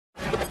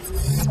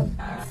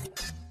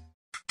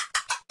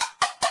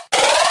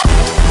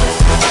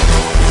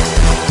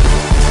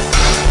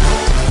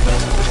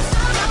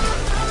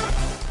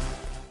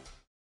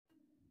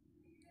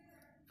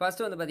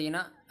First வந்து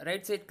பார்த்தீங்கன்னா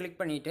right side click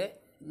பண்ணிவிட்டு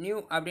நியூ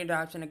அப்படின்ற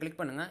ஆப்ஷனை கிளிக்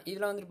பண்ணுங்கள்.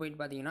 இதில் வந்துட்டு போயிட்டு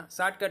பார்த்தீங்கன்னா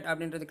ஷார்ட்கட்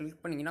அப்படின்றத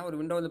கிளிக் பண்ணிங்கன்னா ஒரு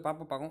விண்டோ வந்து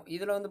பாப்பப் ஆகும்.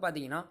 இதில் வந்து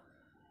பார்த்தீங்கன்னா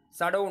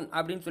shutdown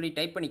அப்படின்னு சொல்லி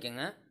டைப்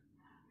பண்ணிக்கோங்க.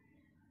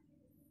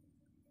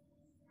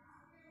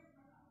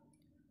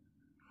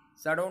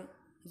 shutdown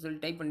சொல்லி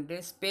டைப் பண்ணிவிட்டு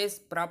ஸ்பேஸ்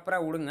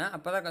ப்ராப்பராக விடுங்க.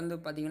 அப்போ தான் வந்து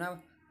பார்த்தீங்கன்னா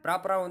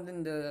ப்ராப்பராக வந்து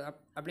இந்த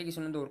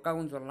அப்ளிகேஷன் வந்து ஒர்க்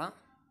ஆகும்னு சொல்லலாம்.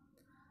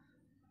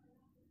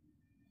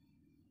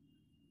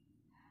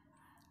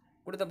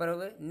 கொடுத்த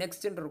பிறகு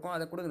நெக்ஸ்ட்டுன்னு இருக்கும்,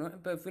 அதை கொடுக்கணும்.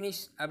 இப்போ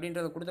ஃபினிஷ்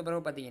அப்படின்றத கொடுத்த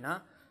பிறகு பார்த்தீங்கன்னா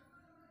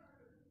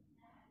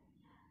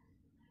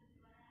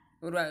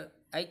ஒரு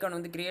ஐக்கான்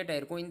வந்து கிரியேட்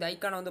ஆகிருக்கும். இந்த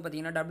ஐக்கானை வந்து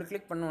பார்த்தீங்கன்னா டபுள்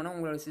கிளிக் பண்ணோன்னா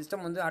உங்களோட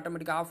சிஸ்டம் வந்து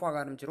ஆட்டோமேட்டிக்காக ஆஃப் ஆக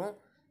ஆரம்பிச்சிடும்.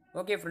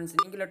 ஓகே ஃப்ரெண்ட்ஸ்,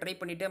 நீங்களே ட்ரை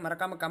பண்ணிவிட்டு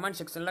மறக்காமல் கமெண்ட்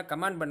செக்ஷனில்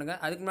கமெண்ட் பண்ணுங்கள்.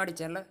 அதுக்கு முன்னாடி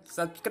சேனலை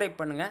சப்ஸ்கிரைப்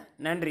பண்ணுங்கள்.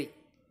 நன்றி.